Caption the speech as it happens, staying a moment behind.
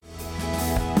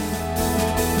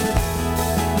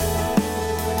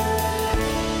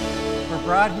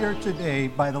brought here today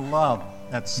by the love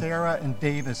that Sarah and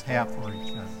Davis have for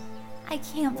each other. I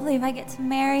can't believe I get to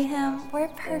marry him. We're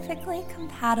perfectly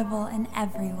compatible in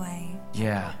every way.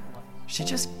 Yeah, she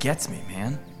just gets me,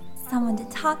 man. Someone to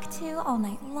talk to all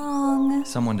night long.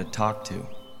 Someone to talk to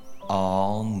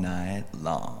all night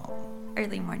long.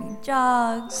 Early morning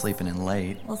jogs. Sleeping in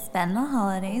late. We'll spend the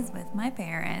holidays with my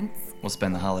parents. We'll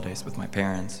spend the holidays with my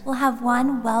parents. We'll have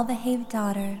one well-behaved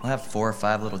daughter. We'll have 4 or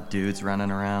 5 little dudes running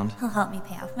around. He'll help me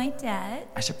pay off my debt.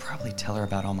 I should probably tell her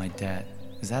about all my debt.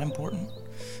 Is that important?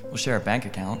 We'll share a bank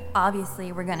account.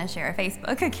 Obviously, we're gonna share a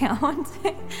Facebook account.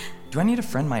 Do I need to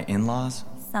friend my in-laws?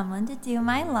 Someone to do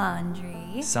my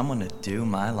laundry. Someone to do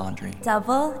my laundry.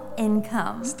 Double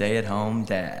income. Stay-at-home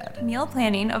dad. Meal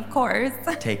planning, of course.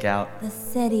 Takeout. The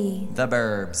city. The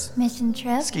burbs. Mission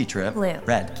trip. Ski trip. Blue.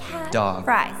 Red. Cat. Dog.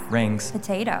 Fries. Rings.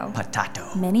 Potato. Potato.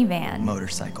 Minivan.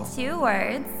 Motorcycle. 2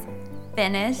 words.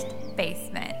 Finished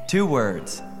basement. 2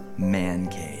 words. Man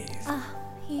cave.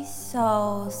 He's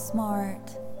so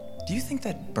smart. Do you think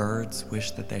that birds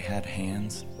wish that they had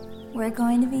hands? We're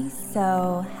going to be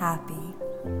so happy.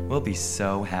 We'll be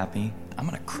so happy. I'm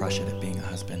gonna crush it at being a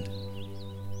husband.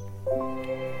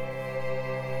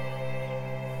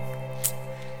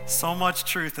 So much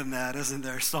truth in that, isn't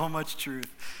there? So much truth.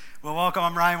 Well, welcome.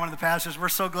 I'm Ryan, one of the pastors. We're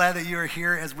so glad that you are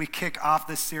here as we kick off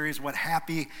this series, What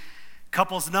Happy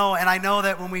Couples Know. And I know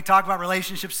that when we talk about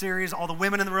relationship series, all the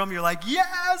women in the room, you're like,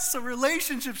 yes, a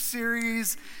relationship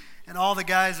series. And all the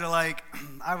guys are like,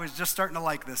 I was just starting to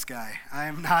like this guy. I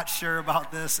am not sure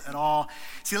about this at all.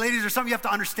 See, ladies, there's something you have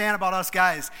to understand about us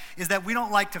guys, is that we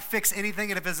don't like to fix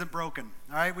anything if it isn't broken,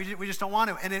 all right? We just don't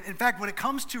want to. And in fact, when it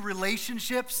comes to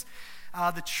relationships,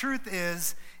 the truth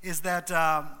is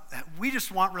that we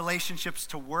just want relationships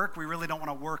to work. We really don't want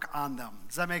to work on them.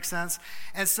 Does that make sense?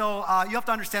 And so you have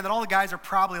to understand that all the guys are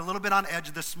probably a little bit on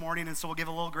edge this morning, and so we'll give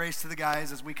a little grace to the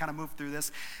guys as we kind of move through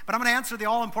this. But I'm going to answer the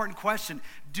all-important question: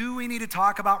 do we need to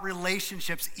talk about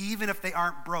relationships even if they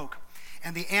aren't broke?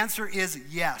 And the answer is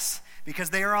yes, because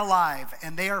they are alive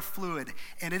and they are fluid,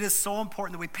 and it is so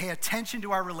important that we pay attention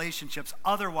to our relationships.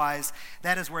 Otherwise,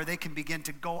 that is where they can begin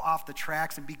to go off the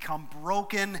tracks and become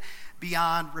broken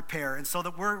beyond repair. And so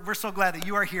that we're so glad that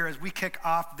you are here as we kick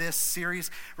off this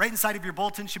series. Right inside of your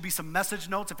bulletin should be some message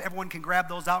notes. If everyone can grab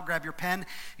those out, grab your pen.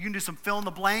 You can do some fill in the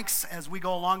blanks as we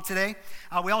go along today.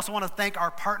 We also want to thank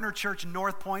our partner church,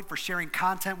 North Point, for sharing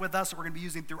content with us that we're going to be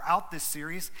using throughout this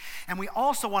series. And we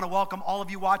also want to welcome all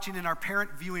of you watching in our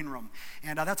parent viewing room.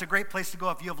 And that's a great place to go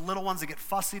if you have little ones that get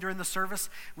fussy during the service.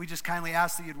 We just kindly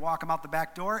ask that you'd walk them out the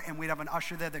back door, and we'd have an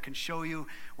usher there that can show you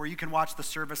where you can watch the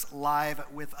service live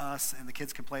with us, and the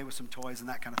kids can play with some toys and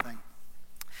that kind of thing.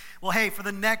 Well, hey, for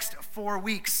the next 4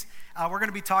 weeks, we're going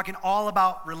to be talking all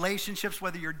about relationships,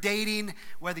 whether you're dating,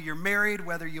 whether you're married,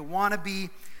 whether you want to be.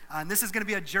 And this is going to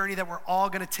be a journey that we're all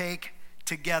going to take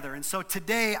together. And so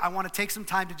today, I want to take some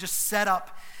time to just set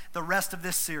up the rest of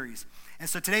this series. And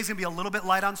so today's going to be a little bit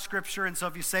light on Scripture. And so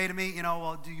if you say to me,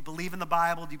 well, do you believe in the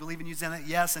Bible? Do you believe in using it?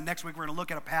 Yes. And next week we're going to look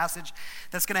at a passage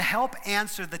that's going to help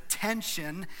answer the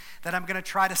tension that I'm going to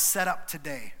try to set up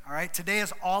today. All right? Today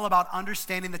is all about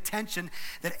understanding the tension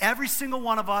that every single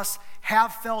one of us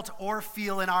have felt or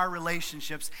feel in our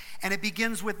relationships. And it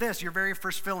begins with this, your very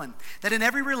first fill-in, that in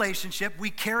every relationship we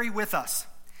carry with us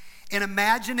an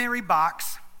imaginary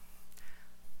box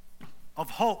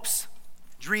of hopes,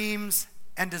 dreams,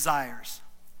 and desires.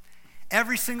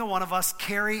 Every single one of us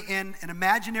carry in an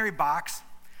imaginary box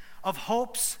of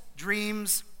hopes,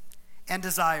 dreams, and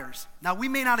desires. Now, we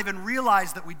may not even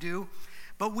realize that we do,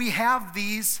 but we have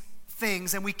these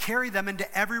things and we carry them into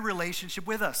every relationship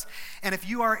with us. And if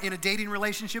you are in a dating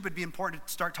relationship, it'd be important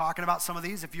to start talking about some of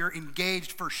these. If you're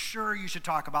engaged, for sure you should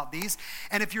talk about these.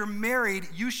 And if you're married,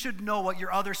 you should know what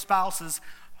your other spouse's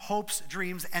hopes,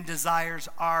 dreams, and desires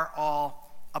are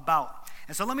all about.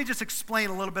 And so let me just explain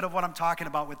a little bit of what I'm talking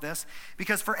about with this,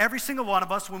 because for every single one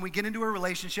of us, when we get into a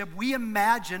relationship, we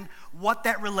imagine what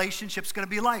that relationship's going to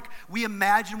be like. We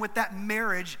imagine what that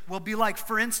marriage will be like.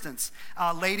 For instance,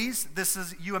 ladies,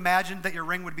 you imagined that your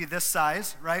ring would be this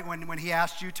size, right? When he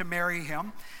asked you to marry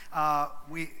him, that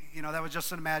was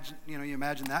just an imagine. You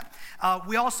imagine that.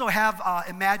 We also have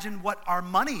imagined what our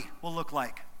money will look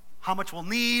like. How much we'll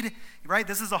need, right?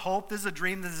 This is a hope, this is a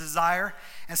dream, this is a desire.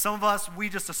 And some of us, we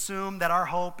just assume that our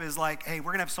hope is like, hey, we're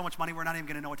going to have so much money, we're not even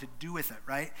going to know what to do with it,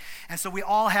 right? And so we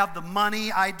all have the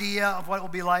money idea of what it will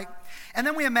be like. And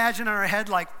then we imagine in our head,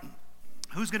 like,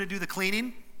 who's going to do the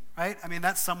cleaning, right? I mean,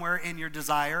 that's somewhere in your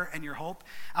desire and your hope.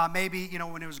 Maybe,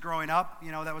 when it was growing up,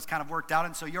 that was kind of worked out.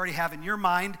 And so you already have in your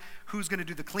mind who's going to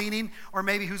do the cleaning, or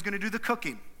maybe who's going to do the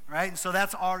cooking, right? And so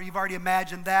that's all, you've already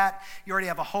imagined that. You already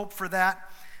have a hope for that.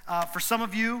 For some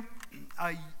of you,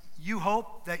 you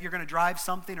hope that you're going to drive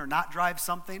something or not drive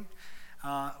something.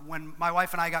 When my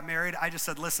wife and I got married, I just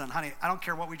said, listen, honey, I don't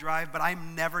care what we drive, but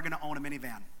I'm never going to own a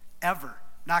minivan, ever.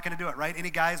 Not going to do it, right? Any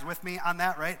guys with me on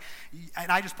that, right?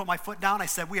 And I just put my foot down. I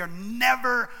said, we are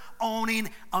never owning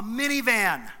a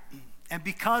minivan. And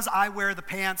because I wear the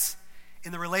pants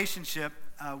in the relationship,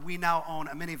 we now own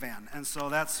a minivan. And so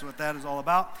that's what that is all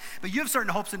about. But you have certain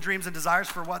hopes and dreams and desires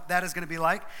for what that is going to be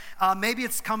like. Maybe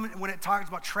it's coming when it talks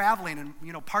about traveling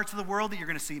and, parts of the world that you're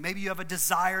going to see. Maybe you have a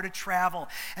desire to travel.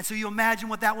 And so you imagine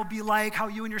what that will be like, how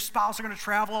you and your spouse are going to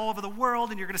travel all over the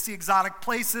world and you're going to see exotic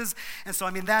places. And so,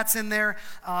 that's in there.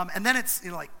 And then it's,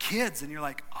 like kids and you're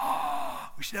like,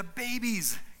 oh, we should have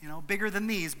babies. Bigger than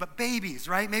these, but babies,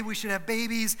 right? Maybe we should have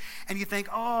babies. And you think,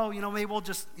 oh, maybe we'll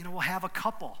just, we'll have a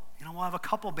couple. We'll have a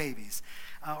couple babies.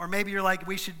 Or maybe you're like,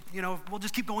 we should, we'll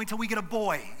just keep going till we get a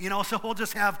boy, so we'll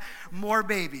just have more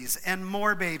babies. And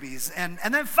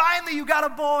then finally you got a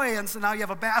boy. And so now you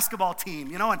have a basketball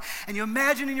team, and you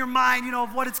imagine in your mind,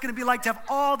 of what it's going to be like to have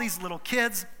all these little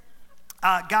kids.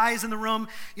 Guys in the room,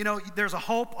 there's a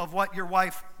hope of what your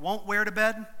wife won't wear to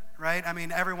bed, right?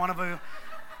 Every one of you.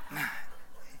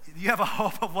 You have a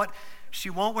hope of what she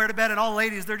won't wear to bed. And all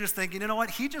ladies, they're just thinking, you know what?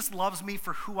 He just loves me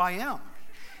for who I am.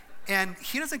 And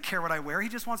he doesn't care what I wear. He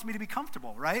just wants me to be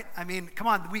comfortable, right? Come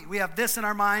on, we have this in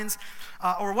our minds.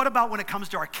 Or what about when it comes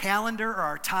to our calendar or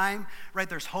our time, right?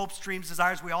 There's hopes, dreams,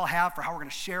 desires we all have for how we're going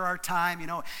to share our time.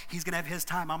 He's going to have his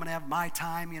time. I'm going to have my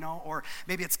time, Or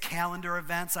maybe it's calendar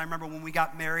events. I remember when we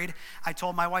got married, I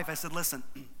told my wife, I said, listen,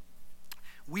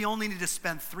 we only need to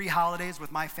spend 3 holidays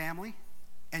with my family.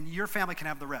 And your family can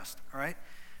have the rest, all right?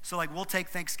 So we'll take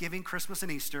Thanksgiving, Christmas, and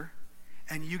Easter,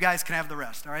 and you guys can have the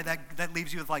rest, all right? That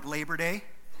leaves you with Labor Day,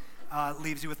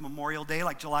 leaves you with Memorial Day,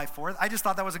 July 4th. I just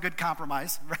thought that was a good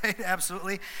compromise, right?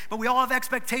 Absolutely. But we all have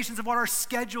expectations of what our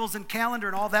schedules and calendar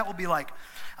and all that will be like.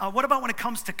 What about when it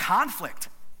comes to conflict,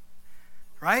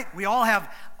 right? We all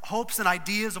have hopes and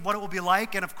ideas of what it will be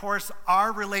like, and of course,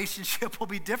 our relationship will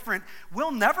be different.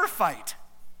 We'll never fight.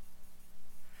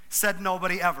 Said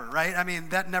nobody ever, right?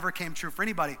 That never came true for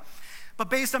anybody. But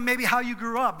based on maybe how you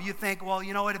grew up, you think, well,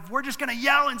 you know what, if we're just going to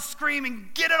yell and scream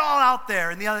and get it all out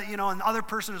there, and the other, and the other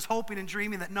person is hoping and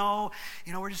dreaming that no,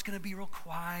 we're just going to be real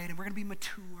quiet and we're going to be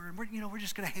mature and we're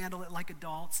just going to handle it like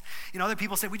adults. Other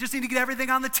people say we just need to get everything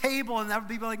on the table, and other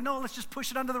people are like, no, let's just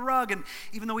push it under the rug, and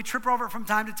even though we trip over it from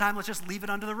time to time, let's just leave it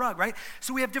under the rug, right?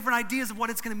 So we have different ideas of what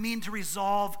it's going to mean to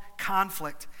resolve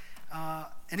conflict.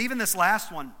 And even this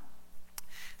last one,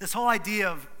 this whole idea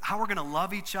of how we're going to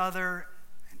love each other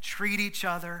and treat each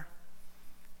other.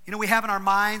 We have in our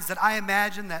minds that I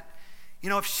imagine that,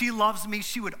 if she loves me,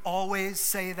 she would always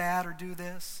say that or do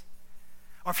this.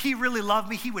 Or if he really loved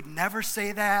me, he would never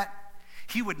say that.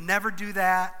 He would never do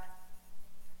that.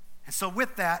 And so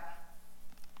with that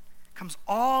comes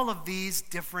all of these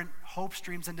different hopes,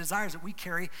 dreams, and desires that we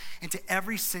carry into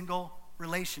every single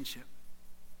relationship.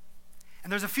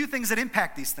 And there's a few things that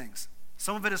impact these things.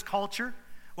 Some of it is culture.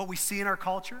 What we see in our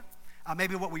culture,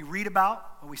 maybe what we read about,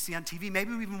 what we see on TV,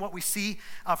 maybe even what we see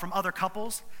from other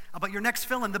couples. But your next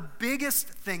fill-in, the biggest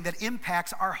thing that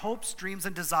impacts our hopes, dreams,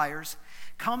 and desires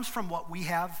comes from what we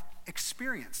have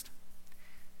experienced.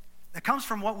 It comes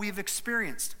from what we've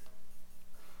experienced.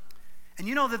 And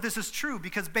you know that this is true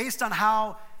because based on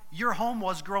how your home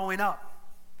was growing up,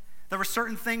 there were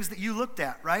certain things that you looked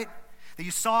at, right? That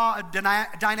you saw a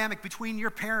dynamic between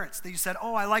your parents, that you said,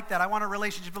 oh, I like that. I want a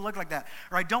relationship to look like that.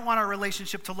 Or I don't want our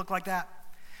relationship to look like that.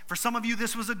 For some of you,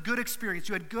 this was a good experience.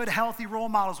 You had good, healthy role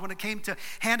models when it came to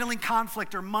handling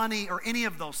conflict or money or any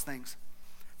of those things.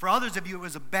 For others of you, it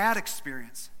was a bad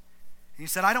experience. And you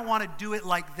said, I don't want to do it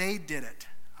like they did it.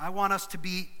 I want us to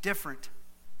be different.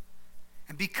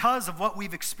 And because of what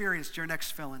we've experienced, your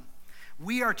next fill-in,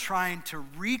 we are trying to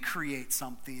recreate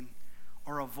something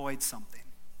or avoid something.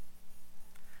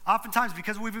 Oftentimes,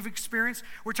 because we've experienced,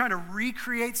 we're trying to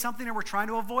recreate something and we're trying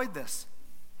to avoid this.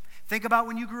 Think about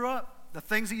when you grew up, the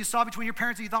things that you saw between your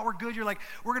parents that you thought were good. You're like,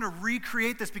 we're going to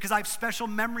recreate this because I have special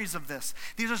memories of this.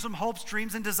 These are some hopes,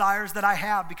 dreams, and desires that I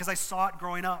have because I saw it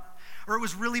growing up. Or it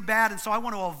was really bad, and so I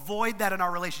want to avoid that in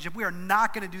our relationship. We are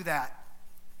not going to do that.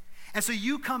 And so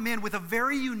you come in with a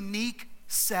very unique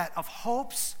set of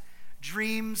hopes,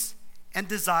 dreams, and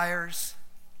desires.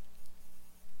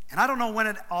 And I don't know when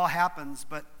it all happens,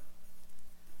 but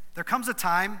there comes a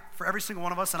time for every single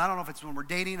one of us, and I don't know if it's when we're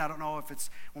dating, I don't know if it's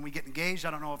when we get engaged,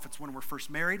 I don't know if it's when we're first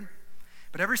married,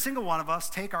 but every single one of us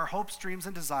take our hopes, dreams,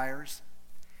 and desires,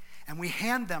 and we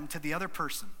hand them to the other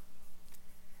person,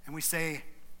 and we say,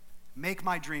 make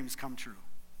my dreams come true.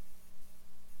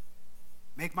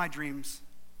 Make my dreams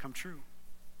come true.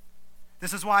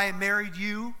 This is why I married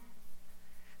you.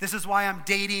 This is why I'm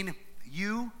dating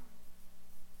you.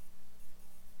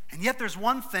 And yet there's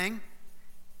one thing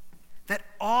that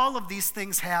all of these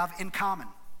things have in common.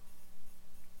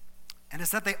 And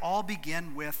it's that they all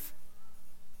begin with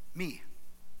me.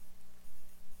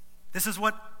 This is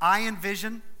what I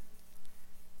envision.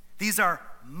 These are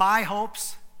my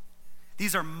hopes.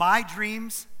 These are my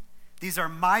dreams. These are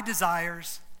my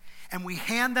desires. And we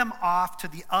hand them off to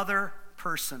the other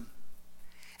person.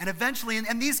 And eventually,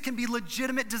 and these can be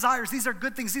legitimate desires. These are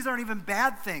good things. These aren't even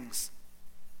bad things.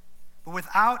 But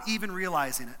without even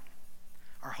realizing it,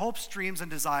 our hopes, dreams, and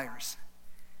desires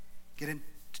get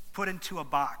put into a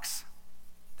box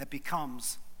that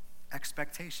becomes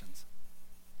expectations.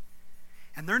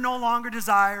 And they're no longer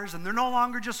desires, and they're no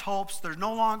longer just hopes, they're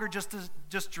no longer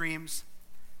just dreams.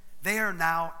 They are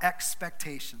now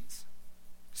expectations.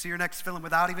 See your next film,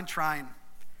 without even trying,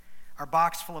 our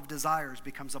box full of desires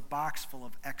becomes a box full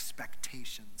of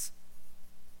expectations.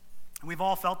 And we've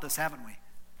all felt this, haven't we?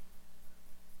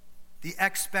 The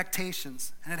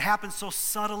expectations. And it happens so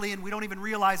subtly and we don't even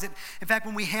realize it. In fact,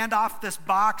 when we hand off this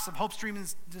box of hope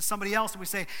streams to somebody else and we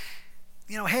say,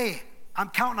 hey, I'm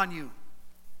counting on you,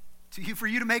 for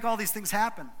you to make all these things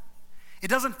happen. It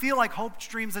doesn't feel like hope,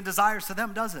 dreams, and desires to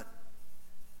them, does it?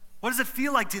 What does it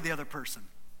feel like to the other person?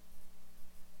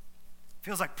 It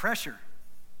feels like pressure.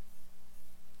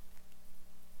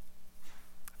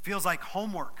 It feels like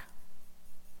homework.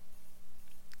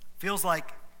 It feels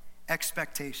like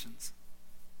expectations.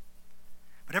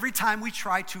 But every time we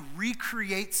try to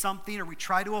recreate something or we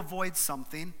try to avoid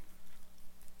something,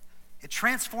 it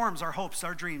transforms our hopes,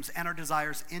 our dreams, and our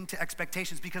desires into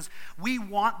expectations because we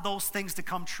want those things to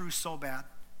come true so bad.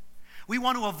 We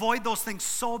want to avoid those things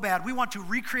so bad. We want to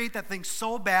recreate that thing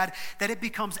so bad that it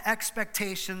becomes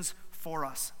expectations for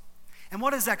us. And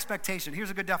what is expectation? Here's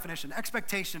a good definition.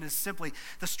 Expectation is simply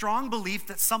the strong belief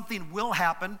that something will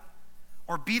happen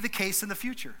or be the case in the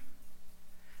future.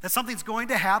 That something's going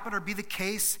to happen or be the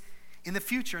case in the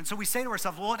future. And so we say to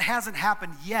ourselves, well, it hasn't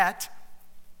happened yet,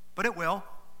 but it will.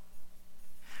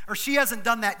 Or she hasn't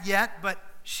done that yet, but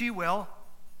she will.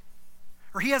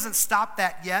 Or he hasn't stopped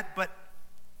that yet, but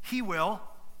he will.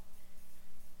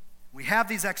 We have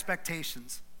these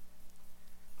expectations.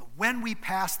 But when we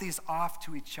pass these off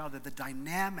to each other, the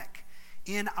dynamic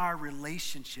in our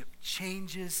relationship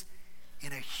changes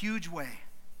in a huge way.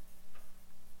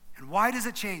 And why does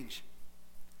it change?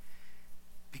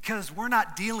 Because we're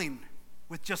not dealing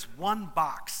with just one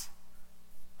box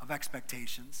of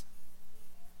expectations.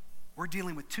 We're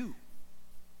dealing with two.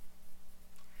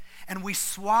 And we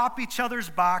swap each other's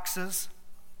boxes,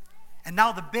 and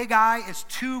now the big I is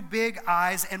two big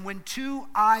I's, and when two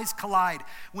I's collide,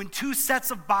 when two sets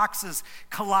of boxes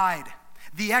collide,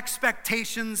 the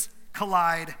expectations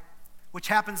collide, which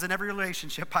happens in every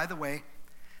relationship, by the way.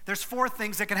 There's four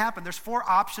things that can happen. There's four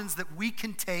options that we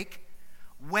can take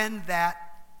when that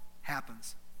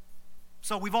happens.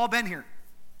 So we've all been here.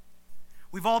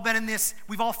 We've all been in this.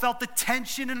 We've all felt the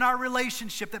tension in our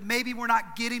relationship that maybe we're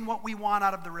not getting what we want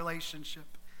out of the relationship.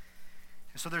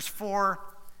 And so there's four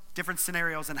different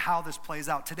scenarios and how this plays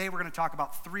out. Today we're going to talk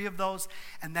about three of those,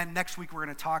 and then next week we're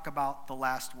going to talk about the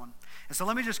last one. And so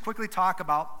let me just quickly talk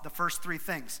about the first three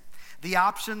things. The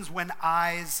options when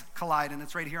eyes collide, and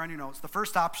it's right here on your notes. The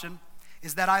first option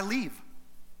is that I leave.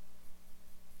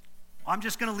 I'm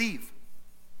just going to leave.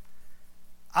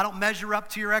 I don't measure up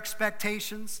to your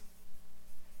expectations,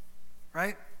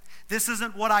 right? This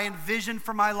isn't what I envisioned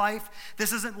for my life.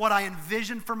 This isn't what I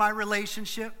envisioned for my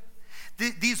relationship.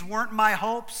 These weren't my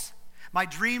hopes. My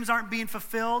dreams aren't being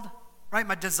fulfilled, right?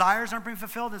 My desires aren't being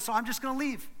fulfilled, and so I'm just going to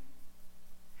leave.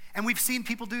 And we've seen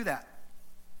people do that.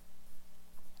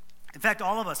 In fact,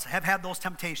 all of us have had those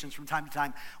temptations from time to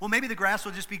time. Well, maybe the grass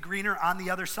will just be greener on the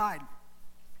other side.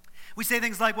 We say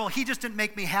things like, well, he just didn't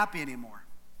make me happy anymore.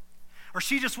 Or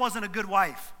she just wasn't a good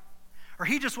wife. Or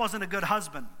he just wasn't a good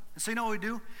husband. And so you know what we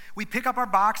do? We pick up our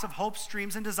box of hopes,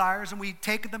 dreams, and desires, and we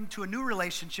take them to a new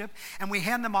relationship, and we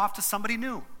hand them off to somebody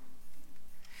new.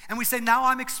 And we say, now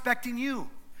I'm expecting you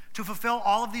to fulfill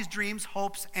all of these dreams,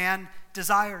 hopes, and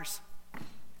desires.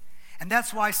 And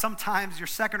that's why sometimes your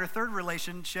second or third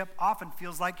relationship often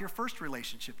feels like your first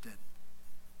relationship did.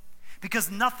 Because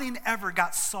nothing ever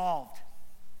got solved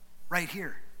right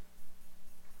here.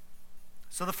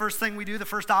 So the first thing we do, the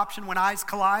first option when eyes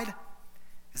collide,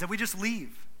 is that we just leave.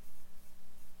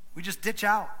 We just ditch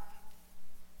out.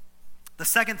 The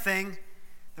second thing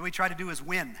that we try to do is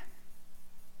win.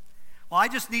 Well, I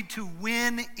just need to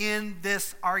win in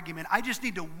this argument. I just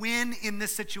need to win in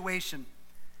this situation.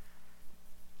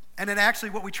 And then actually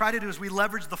what we try to do is we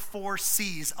leverage the 4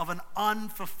 C's of an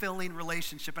unfulfilling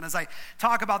relationship. And as I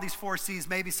talk about these 4 C's,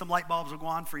 maybe some light bulbs will go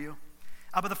on for you.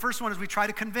 But the first one is we try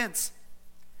to convince.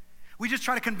 We just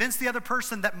try to convince the other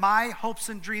person that my hopes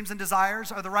and dreams and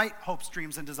desires are the right hopes,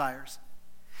 dreams, and desires.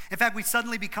 In fact, we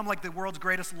suddenly become like the world's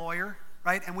greatest lawyer,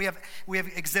 right? And we have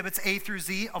exhibits A through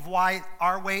Z of why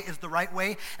our way is the right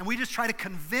way. And we just try to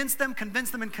convince them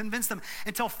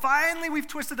until finally we've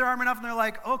twisted their arm enough and they're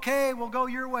like, okay, we'll go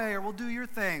your way or we'll do your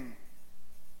thing.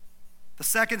 The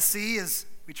second C is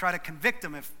we try to convict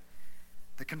them if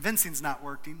the convincing's not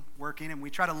working, and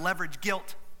we try to leverage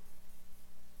guilt,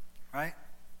 right?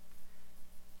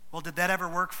 Well, did that ever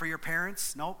work for your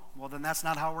parents? Nope. Well, then that's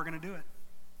not how we're going to do it,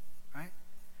 right?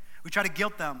 We try to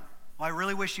guilt them. Well, I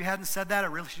really wish you hadn't said that. I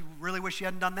really wish you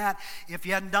hadn't done that. If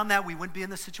you hadn't done that, we wouldn't be in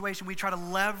this situation. We try to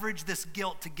leverage this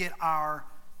guilt to get our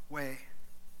way.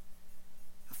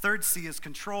 The third C is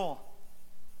control,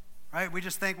 right? We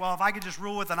just think, well, if I could just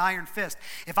rule with an iron fist,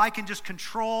 if I can just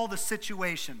control the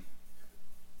situation.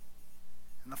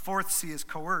 And the fourth C is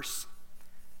coerce,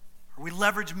 or we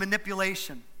leverage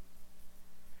manipulation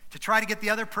to try to get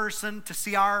the other person to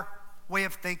see our way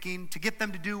of thinking, to get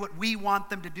them to do what we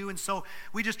want them to do, and so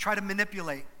we just try to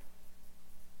manipulate.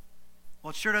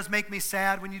 Well, it sure does make me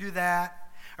sad when you do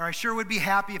that, or I sure would be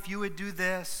happy if you would do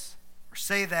this, or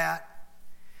say that.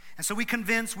 And so we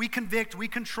convince, we convict, we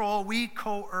control, we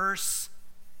coerce,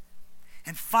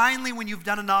 and finally when you've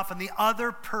done enough and the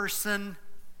other person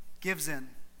gives in,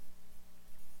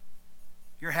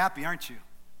 you're happy, aren't you?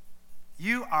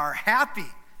 You are happy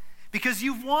because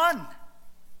you've won.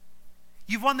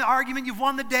 You've won the argument, you've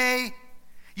won the day,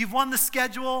 you've won the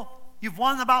schedule, you've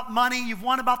won about money, you've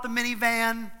won about the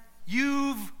minivan,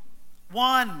 you've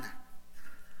won.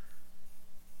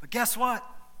 But guess what?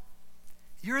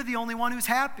 You're the only one who's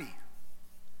happy.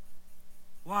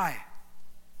 Why?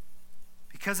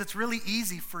 Because it's really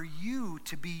easy for you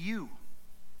to be you.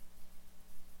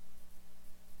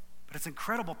 But it's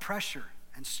incredible pressure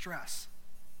and stress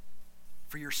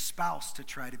for your spouse to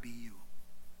try to be you.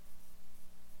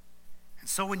 And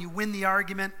so when you win the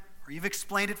argument, or you've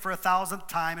explained it for 1,000th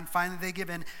time and finally they give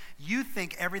in, you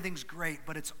think everything's great,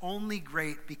 but it's only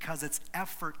great because it's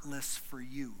effortless for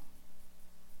you.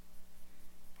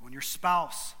 When your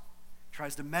spouse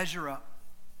tries to measure up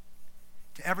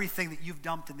to everything that you've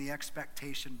dumped in the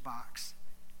expectation box,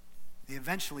 they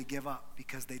eventually give up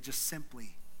because they just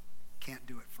simply can't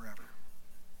do it forever.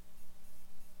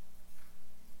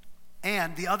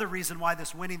 And the other reason why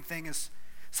this winning thing is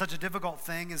such a difficult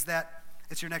thing is that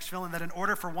it's your next feeling, that in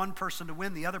order for one person to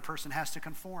win, the other person has to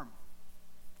conform.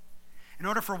 In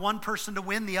order for one person to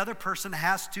win, the other person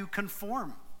has to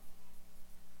conform.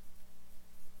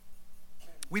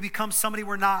 We become somebody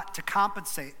we're not to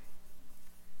compensate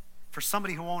for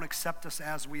somebody who won't accept us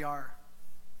as we are.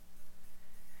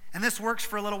 And this works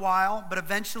for a little while, but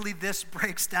eventually this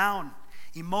breaks down.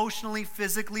 Emotionally,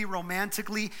 physically,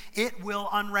 romantically, it will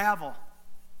unravel.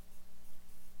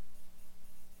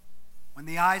 When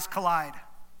the eyes collide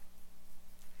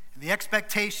and the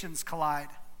expectations collide,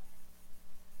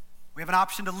 we have an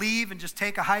option to leave and just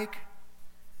take a hike.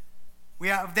 We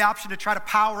have the option to try to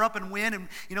power up and win, and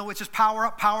it's just power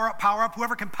up, power up, power up.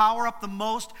 Whoever can power up the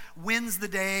most wins the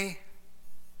day.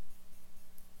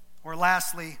 Or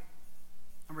lastly,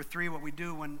 number 3, what we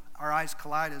do when our eyes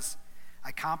collide is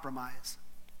I compromise.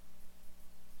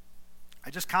 I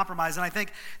just compromise, and I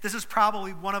think this is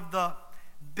probably one of the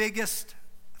biggest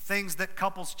things that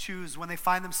couples choose when they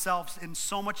find themselves in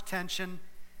so much tension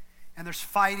and there's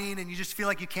fighting and you just feel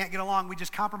like you can't get along. We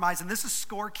just compromise, and this is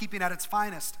scorekeeping at its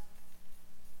finest.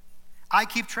 I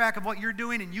keep track of what you're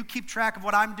doing and you keep track of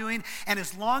what I'm doing, and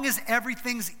as long as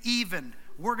everything's even,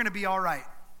 we're going to be all right.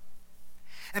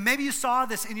 And maybe you saw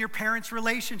this in your parents'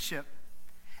 relationship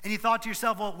and you thought to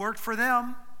yourself, well, it worked for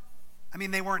them. I mean,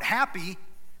 they weren't happy,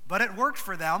 but it worked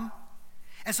for them.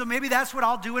 And so maybe that's what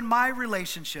I'll do in my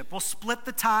relationship. We'll split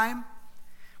the time.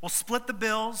 We'll split the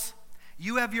bills.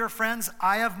 You have your friends.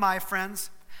 I have my friends.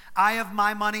 I have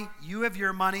my money. You have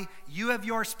your money. You have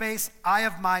your space. I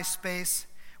have my space.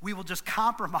 We will just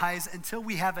compromise until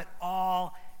we have it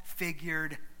all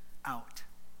figured out.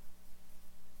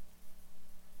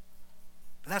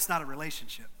 But that's not a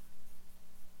relationship.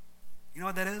 You know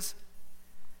what that is?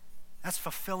 That's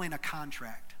fulfilling a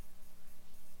contract.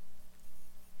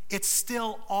 It's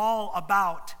still all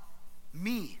about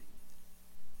me.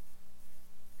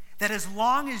 That as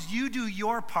long as you do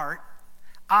your part,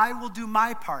 I will do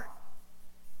my part.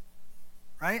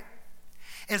 Right?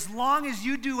 As long as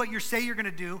you do what you say you're going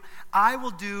to do, I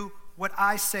will do what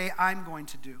I say I'm going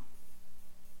to do.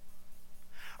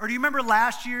 Or do you remember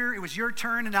last year it was your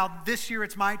turn and now this year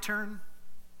it's my turn?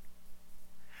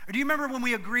 Or do you remember when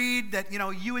we agreed that,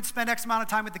 you would spend X amount of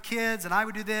time with the kids and I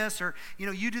would do this, or,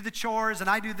 you do the chores and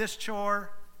I do this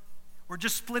chore? We're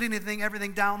just splitting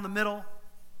everything down the middle.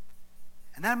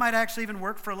 And that might actually even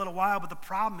work for a little while, but the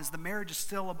problem is the marriage is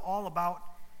still all about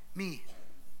me.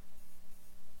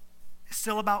 It's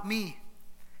still about me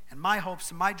and my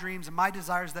hopes and my dreams and my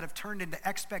desires that have turned into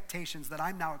expectations that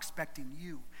I'm now expecting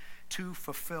you to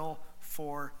fulfill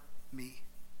for me.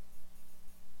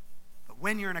 But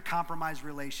when you're in a compromised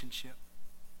relationship,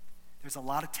 there's a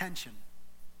lot of tension.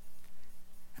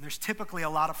 And there's typically a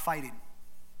lot of fighting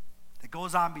that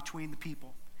goes on between the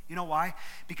people. You know why?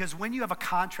 Because when you have a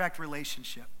contract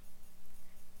relationship,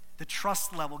 the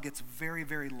trust level gets very,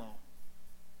 very low.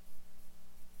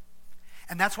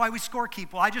 And that's why we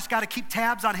scorekeep. Well, I just got to keep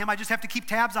tabs on him. I just have to keep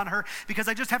tabs on her because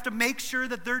I just have to make sure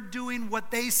that they're doing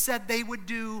what they said they would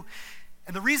do.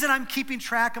 And the reason I'm keeping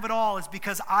track of it all is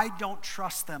because I don't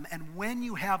trust them. And when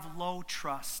you have low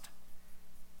trust,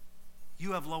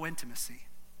 you have low intimacy.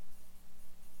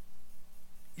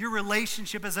 Your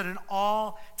relationship is at an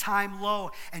all-time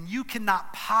low, and you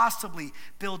cannot possibly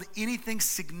build anything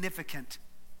significant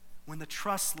when the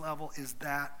trust level is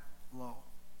that low.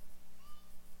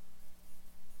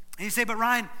 And you say, but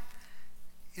Ryan,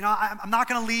 I'm not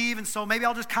going to leave, and so maybe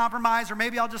I'll just compromise, or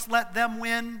maybe I'll just let them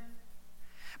win.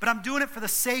 But I'm doing it for the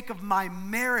sake of my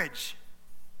marriage.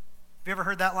 Have you ever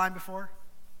heard that line before?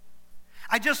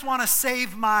 I just want to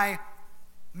save my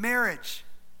marriage.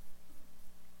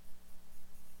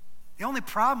 The only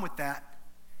problem with that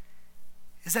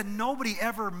is that nobody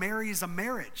ever marries a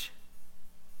marriage.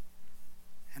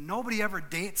 And nobody ever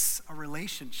dates a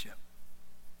relationship.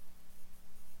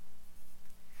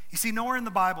 You see, nowhere in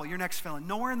the Bible, your next fill-in,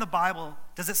 nowhere in the Bible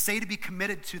does it say to be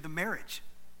committed to the marriage.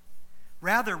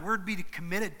 Rather, we're to be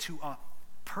committed to a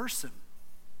person.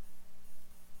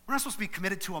 We're not supposed to be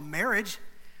committed to a marriage.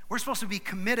 We're supposed to be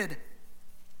committed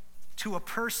to a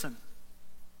person.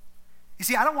 You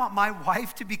see, I don't want my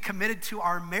wife to be committed to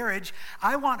our marriage.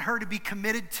 I want her to be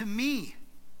committed to me.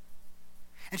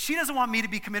 And she doesn't want me to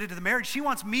be committed to the marriage. She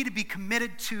wants me to be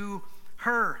committed to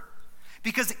her.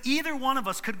 Because either one of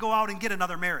us could go out and get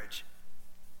another marriage.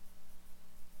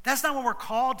 That's not what we're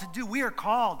called to do. We are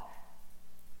called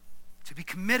to be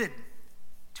committed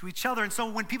to each other. And so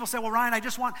when people say, well, Ryan, I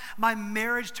just want my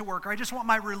marriage to work, or I just want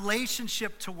my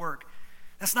relationship to work,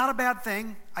 that's not a bad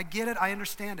thing. I get it. I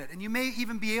understand it. And you may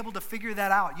even be able to figure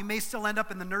that out. You may still end up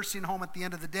in the nursing home at the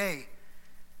end of the day.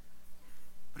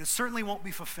 But it certainly won't be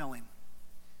fulfilling.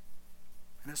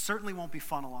 And it certainly won't be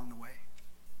fun along the way.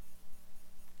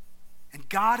 And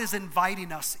God is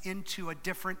inviting us into a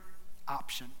different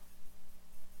option.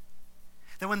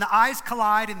 That when the eyes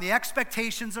collide and the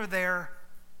expectations are there,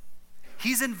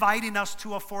 He's inviting us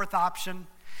to a fourth option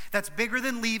that's bigger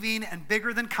than leaving and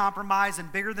bigger than compromise and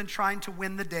bigger than trying to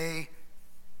win the day.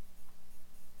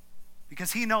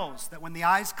 Because He knows that when the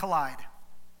eyes collide,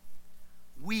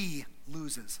 we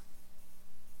loses.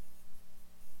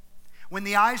 When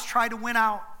the eyes try to win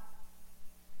out,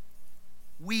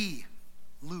 we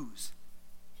lose.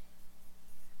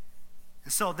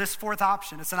 And so this fourth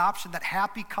option, it's an option that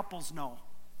happy couples know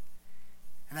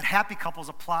and that happy couples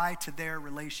apply to their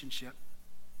relationship.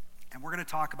 And we're going to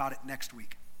talk about it next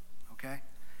week, okay?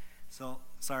 So,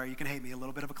 sorry, you can hate me, a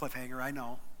little bit of a cliffhanger, I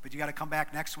know, but you got to come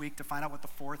back next week to find out what the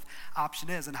fourth option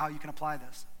is and how you can apply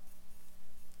this.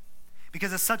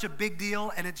 Because it's such a big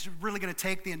deal, and it's really going to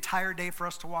take the entire day for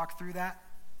us to walk through that.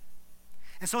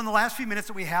 And so in the last few minutes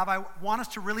that we have, I want us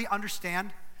to really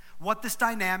understand what this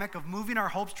dynamic of moving our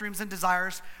hopes, dreams, and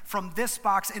desires from this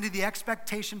box into the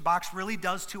expectation box really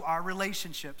does to our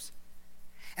relationships.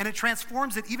 And it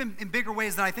transforms it even in bigger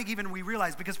ways than I think even we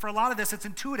realize, because for a lot of this, it's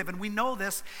intuitive, and we know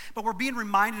this, but we're being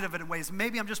reminded of it in ways.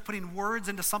 Maybe I'm just putting words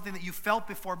into something that you felt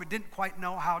before but didn't quite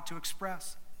know how to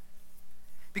express.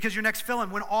 Because your next fill-in,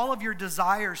 when all of your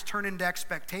desires turn into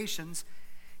expectations,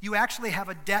 you actually have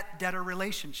a debt-debtor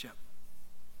relationship.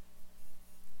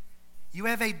 You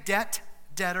have a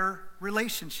debt-debtor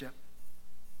relationship.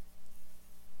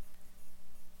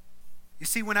 You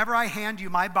see, whenever I hand you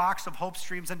my box of hopes,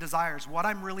 dreams, and desires, what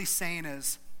I'm really saying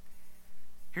is,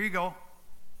 here you go.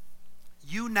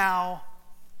 You now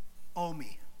owe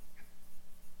me.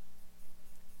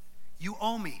 You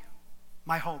owe me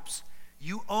my hopes.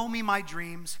 You owe me my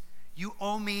dreams. You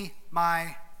owe me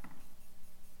my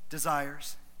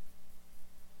desires.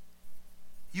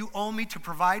 You owe me to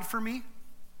provide for me.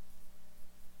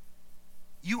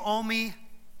 You owe me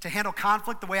to handle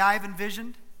conflict the way I've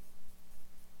envisioned.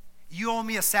 You owe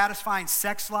me a satisfying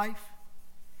sex life.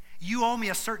 You owe me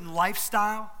a certain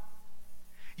lifestyle.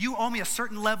 You owe me a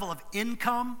certain level of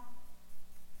income.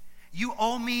 You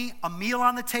owe me a meal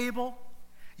on the table.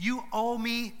 You owe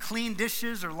me clean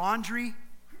dishes or laundry.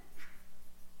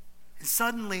 And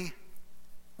suddenly,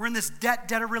 we're in this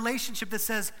debt-debtor relationship that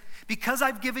says, because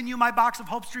I've given you my box of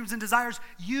hopes, dreams, and desires,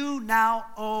 you now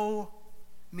owe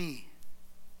me.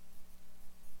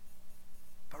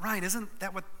 But Ryan, isn't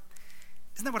that what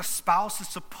a spouse is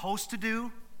supposed to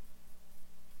do?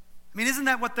 I mean, isn't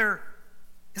that their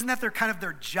kind of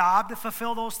their job to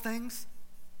fulfill those things?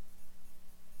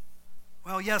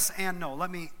 Well, yes and no.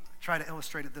 Let me try to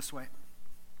illustrate it this way.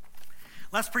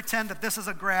 Let's pretend that this is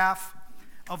a graph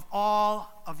of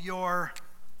all of your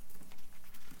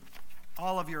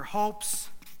hopes,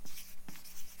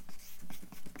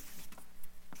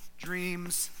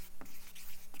 dreams,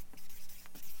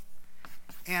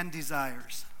 and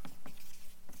desires.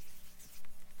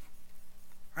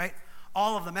 Right?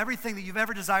 All of them, everything that you've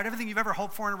ever desired, everything you've ever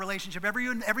hoped for in a relationship,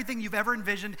 everything you've ever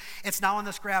envisioned, it's now on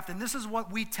this graph. And this is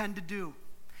what we tend to do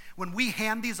when we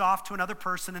hand these off to another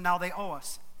person and now they owe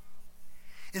us,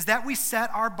 is that we set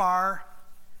our bar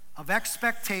of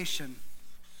expectation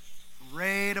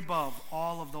right above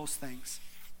all of those things.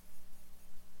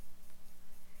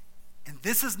 And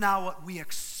this is now what we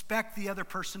expect the other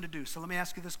person to do. So let me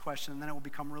ask you this question, and then it will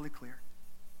become really clear.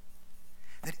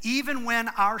 That even when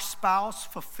our spouse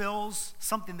fulfills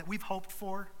something that we've hoped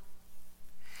for,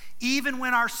 even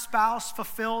when our spouse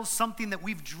fulfills something that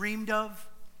we've dreamed of,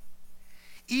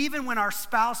 even when our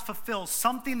spouse fulfills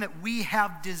something that we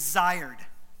have desired,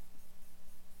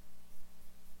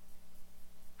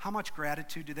 how much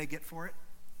gratitude do they get for it?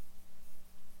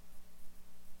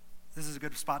 This is a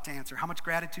good spot to answer. How much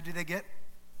gratitude do they get?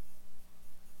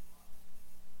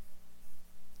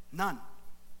 None.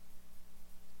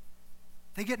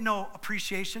 They get no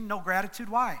appreciation, no gratitude.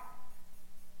 Why?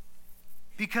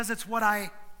 Because it's what I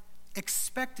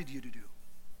expected you to do.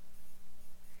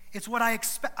 It's what I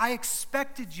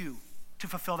expected you to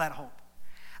fulfill that hope.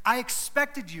 I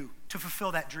expected you to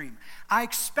fulfill that dream. I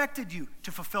expected you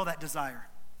to fulfill that desire.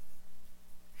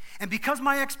 And because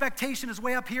my expectation is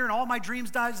way up here and all my dreams,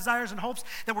 desires, and hopes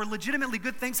that were legitimately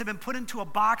good things have been put into a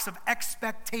box of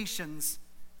expectations,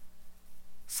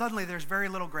 suddenly there's very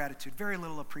little gratitude, very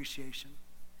little appreciation.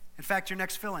 In fact, your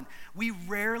next fill-in, we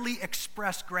rarely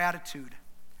express gratitude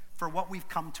for what we've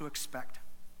come to expect.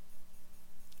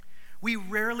 We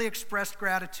rarely express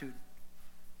gratitude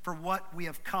for what we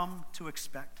have come to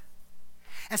expect.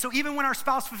 And so even when our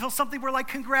spouse fulfills something, we're like,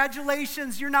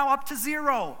 congratulations, you're now up to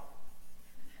 0.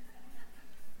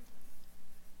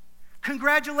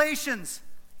 Congratulations,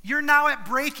 you're now at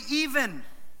break even.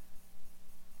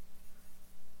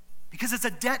 Because it's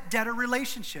a debt-debtor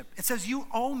relationship. It says, you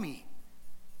owe me.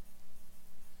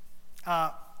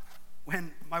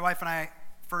 When my wife and I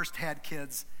first had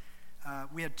kids,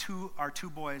 we had our two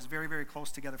boys very, very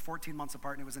close together, 14 months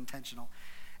apart, and it was intentional.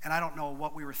 And I don't know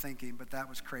what we were thinking, but that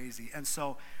was crazy. And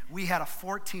so we had a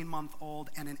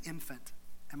 14-month-old and an infant.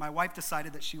 And my wife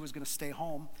decided that she was going to stay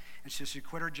home, and she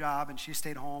quit her job, and she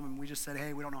stayed home, and we just said,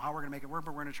 hey, we don't know how we're going to make it work,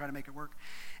 but we're going to try to make it work.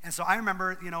 And so I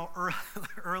remember,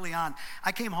 early on,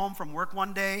 I came home from work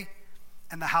one day,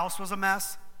 and the house was a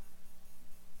mess.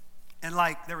 And,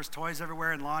 there was toys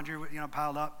everywhere and laundry,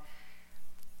 piled up.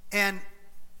 And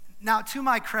now, to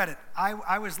my credit,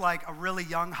 I was like a really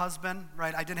young husband,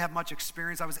 right? I didn't have much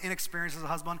experience. I was inexperienced as a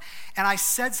husband. And I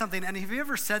said something, and have you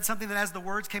ever said something that as the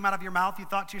words came out of your mouth, you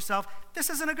thought to yourself, this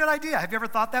isn't a good idea? Have you ever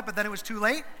thought that, but then it was too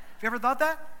late? Have you ever thought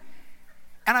that?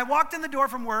 And I walked in the door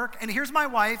from work, and here's my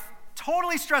wife,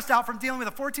 totally stressed out from dealing with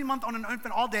a 14-month-old and an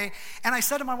infant all day. And I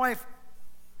said to my wife,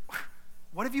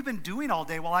 what have you been doing all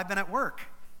day while I've been at work?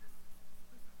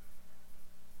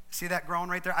 See that groan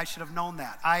right there? I should have known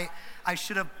that. I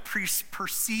should have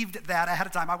perceived that ahead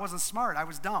of time. I wasn't smart. I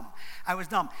was dumb.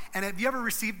 And have you ever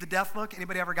received the death look?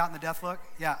 Anybody ever gotten the death look?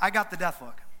 Yeah, I got the death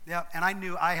look. Yeah, and I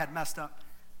knew I had messed up,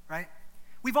 right?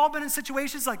 We've all been in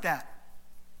situations like that.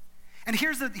 And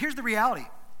here's the reality.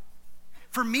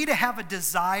 For me to have a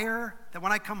desire that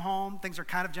when I come home, things are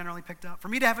kind of generally picked up. For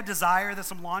me to have a desire that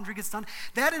some laundry gets done,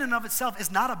 that in and of itself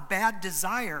is not a bad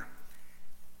desire,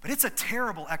 but it's a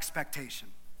terrible expectation.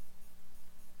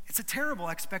 It's a terrible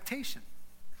expectation.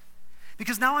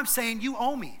 Because now I'm saying, you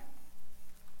owe me.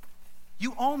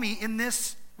 You owe me in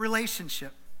this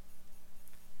relationship.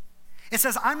 It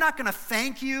says, I'm not going to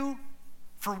thank you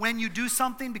for when you do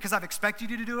something because I've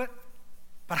expected you to do it,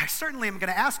 but I certainly am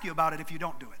going to ask you about it if you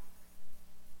don't do it.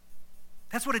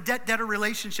 That's what a debt-debtor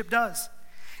relationship does.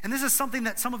 And this is something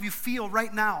that some of you feel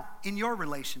right now in your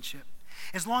relationship.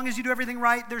 As long as you do everything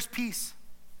right, there's peace.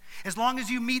 As long as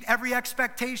you meet every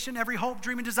expectation, every hope,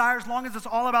 dream, and desire, as long as it's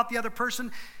all about the other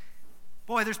person,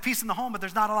 Boy, there's peace in the home, but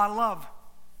there's not a lot of love.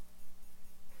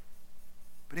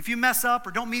 But if you mess up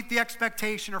or don't meet the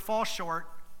expectation or fall short,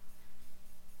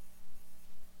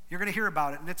 you're going to hear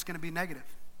about it, and it's going to be negative.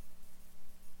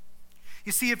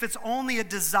 You see, if it's only a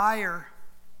desire,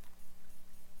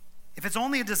 if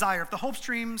the hopes,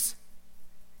 dreams,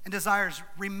 and desires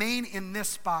remain in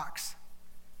this box,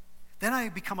 then I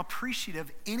become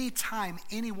appreciative anytime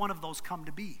any one of those come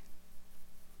to be.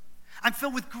 I'm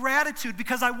filled with gratitude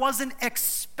because I wasn't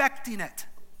expecting it.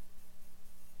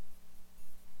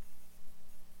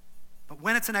 But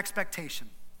when it's an expectation,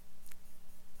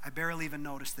 I barely even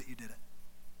notice that you did it.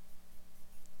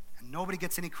 And nobody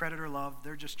gets any credit or love.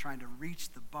 They're just trying to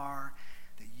reach the bar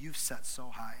that you've set so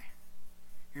high.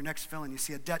 Your next fill-in, you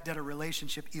see a debt-debtor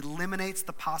relationship eliminates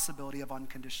the possibility of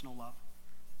unconditional love.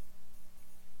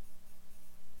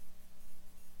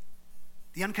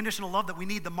 The unconditional love that we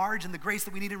need, the margin, the grace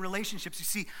that we need in relationships, you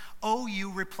see, owe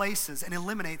you replaces and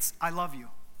eliminates I love you.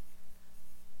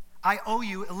 I owe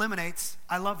you eliminates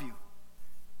I love you.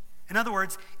 In other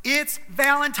words, it's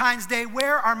Valentine's Day.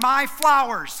 Where are my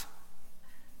flowers?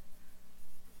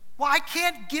 Well, I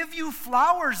can't give you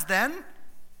flowers then,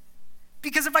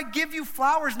 because if I give you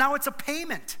flowers, now it's a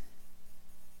payment.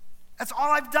 That's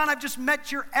all I've done. I've just met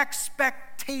your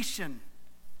expectation.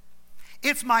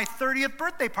 It's my 30th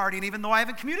birthday party, and even though I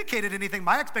haven't communicated anything,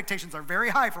 my expectations are very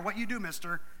high for what you do,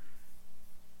 mister.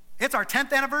 It's our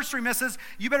 10th anniversary, missus.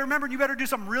 You better remember, you better do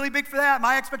something really big for that.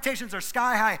 My expectations are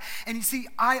sky high. And you see,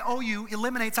 I owe you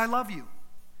eliminates I love you.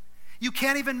 You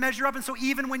can't even measure up, and so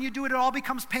even when you do it, it all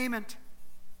becomes payment.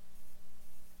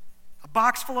 A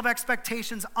box full of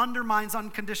expectations undermines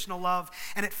unconditional love,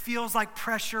 and it feels like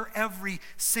pressure every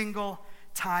single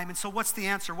time. And so what's the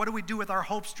answer? What do we do with our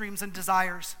hopes, dreams, and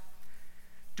desires?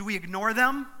 Do we ignore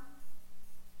them?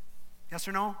 Yes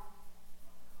or no?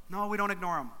 No, we don't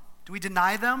ignore them. Do we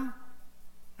deny them?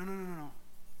 No.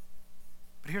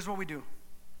 But here's what we do.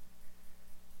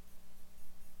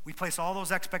 We place all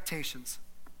those expectations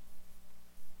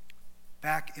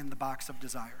back in the box of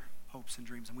desire, hopes, and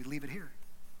dreams, and we leave it here.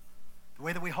 The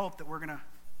way that we hope that we're going to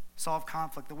solve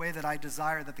conflict, the way that I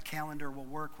desire that the calendar will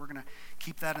work, we're going to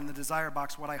keep that in the desire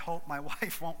box. What I hope my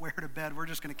wife won't wear to bed, we're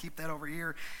just going to keep that over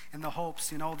here in the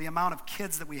hopes. You know, the amount of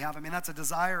kids that we have, I mean, that's a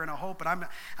desire and a hope, but I'm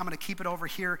going to keep it over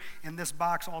here in this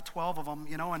box, all 12 of them,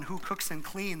 you know, and who cooks and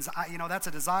cleans, that's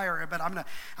a desire, but I'm going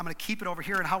to keep it over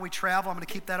here. And how we travel, I'm going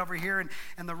to keep that over here,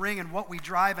 and the ring, and what we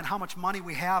drive, and how much money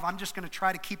we have. I'm just going to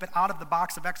try to keep it out of the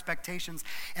box of expectations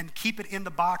and keep it in the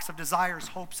box of desires,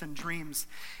 hopes, and dreams.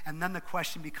 And then the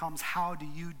question becomes, how do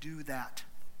you do that?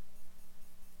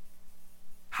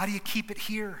 How do you keep it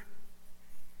here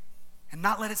and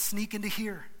not let it sneak into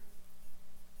here?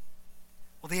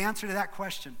 Well, the answer to that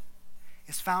question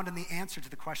is found in the answer to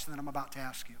the question that I'm about to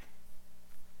ask you.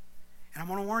 And I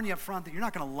want to warn you up front that you're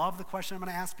not going to love the question I'm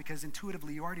going to ask, because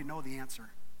intuitively you already know the answer.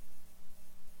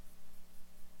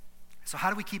 So how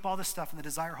do we keep all this stuff in the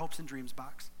desire, hopes, and dreams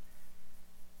box?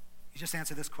 You just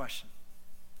answer this question.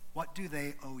 What do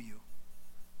they owe you?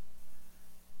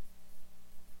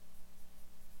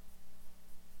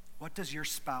 What does your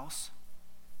spouse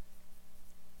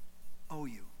owe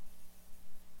you?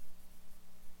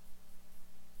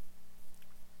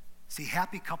 See,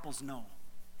 happy couples know,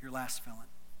 your last fill-in,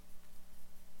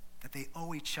 that they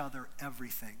owe each other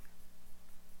everything,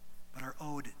 but are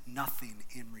owed nothing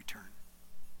in return.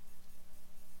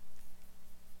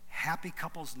 Happy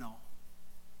couples know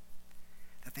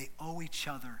that they owe each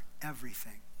other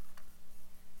everything,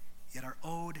 yet are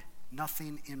owed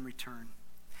nothing in return.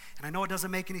 And I know it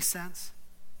doesn't make any sense,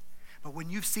 but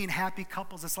when you've seen happy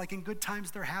couples, it's like in good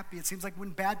times they're happy. It seems like when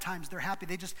bad times they're happy.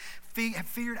 They just have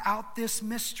figured out this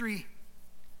mystery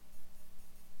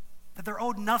that they're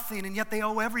owed nothing, and yet they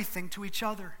owe everything to each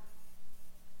other.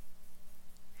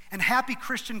 And happy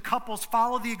Christian couples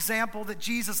follow the example that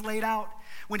Jesus laid out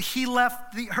when he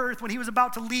left the earth, when he was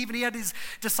about to leave, and he had his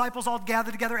disciples all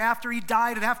gathered together after he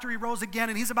died and after he rose again,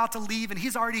 and he's about to leave, and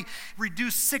he's already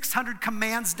reduced 600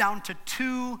 commands down to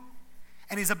 2,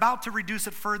 and he's about to reduce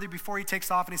it further before he takes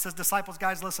off, and he says, disciples,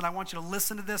 guys, listen, I want you to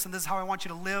listen to this, and this is how I want you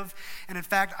to live. And in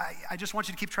fact, I just want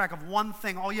you to keep track of one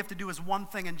thing. All you have to do is one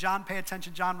thing. And John, pay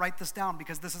attention. John, write this down,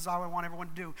 because this is how I want everyone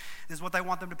to do. This is what I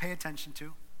want them to pay attention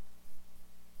to.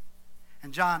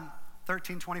 And John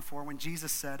 13:24, when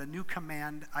Jesus said, a new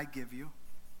command I give you,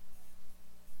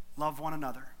 love one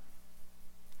another.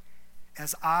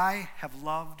 As I have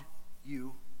loved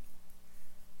you,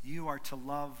 you are to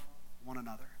love one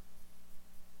another.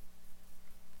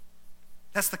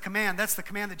 That's the command. That's the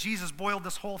command that Jesus boiled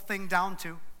this whole thing down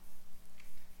to.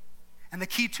 And the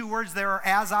key two words there are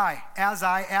as I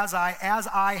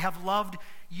have loved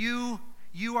you,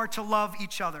 You are to love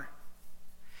each other.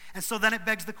 And so then it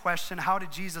begs the question, how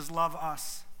did Jesus love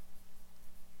us?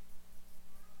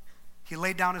 He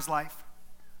laid down his life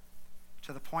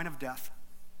to the point of death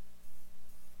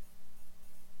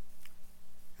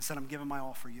and said, I'm giving my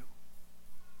all for you.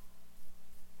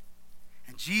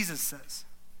 And Jesus says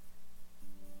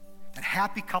that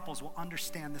happy couples will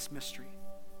understand this mystery,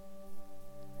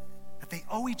 that they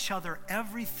owe each other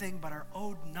everything but are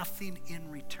owed nothing in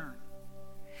return.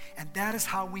 And that is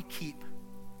how we keep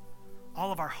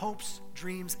all of our hopes,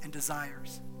 dreams, and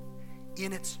desires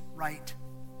in its right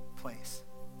place.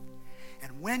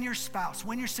 And when your spouse,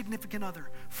 when your significant other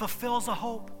fulfills a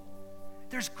hope,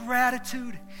 there's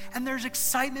gratitude and there's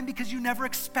excitement because you never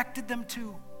expected them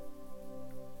to.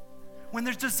 When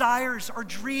there's desires or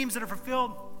dreams that are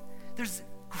fulfilled, there's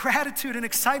gratitude and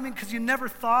excitement because you never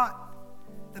thought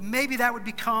that maybe that would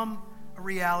become a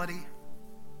reality.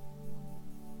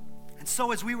 And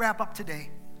so as we wrap up today,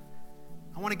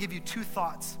 I want to give you 2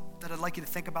 thoughts that I'd like you to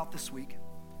think about this week.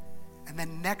 And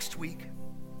then next week,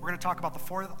 we're going to talk about the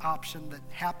 4th option that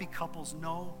happy couples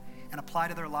know and apply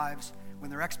to their lives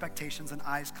when their expectations and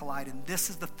eyes collide. And this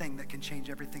is the thing that can change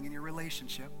everything in your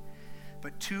relationship.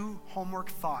 But 2 homework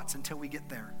thoughts until we get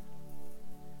there.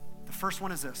 The first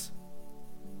one is this.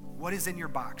 What is in your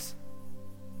box?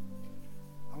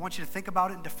 I want you to think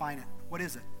about it and define it. What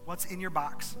is it? What's in your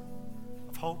box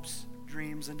of hopes,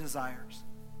 dreams, and desires?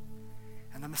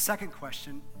 And then the second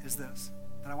question is this,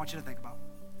 that I want you to think about.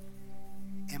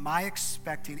 Am I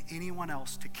expecting anyone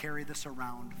else to carry this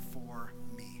around for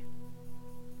me?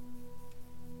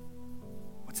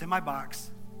 What's in my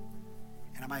box?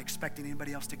 And am I expecting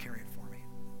anybody else to carry it for me?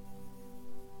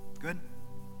 Good?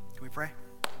 Can we pray?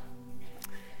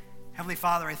 Heavenly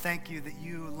Father, I thank you that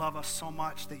you love us so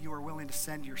much that you are willing to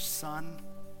send your Son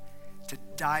to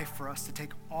die for us, to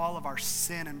take all of our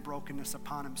sin and brokenness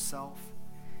upon himself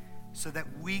so that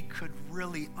we could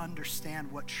really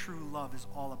understand what true love is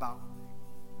all about.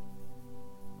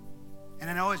 And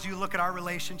I know as you look at our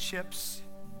relationships,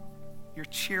 you're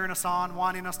cheering us on,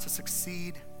 wanting us to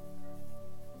succeed.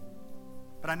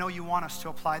 But I know you want us to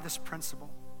apply this principle.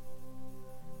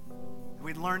 That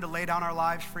we'd learn to lay down our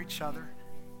lives for each other.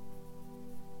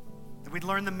 That we'd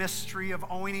learn the mystery of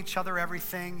owing each other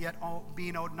everything, yet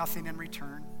being owed nothing in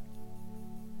return.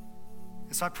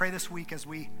 And so I pray this week as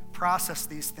we process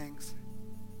these things,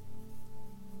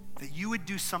 that you would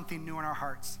do something new in our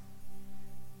hearts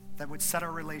that would set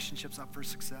our relationships up for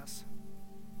success.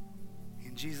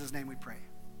 In Jesus' name we pray.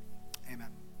 Amen.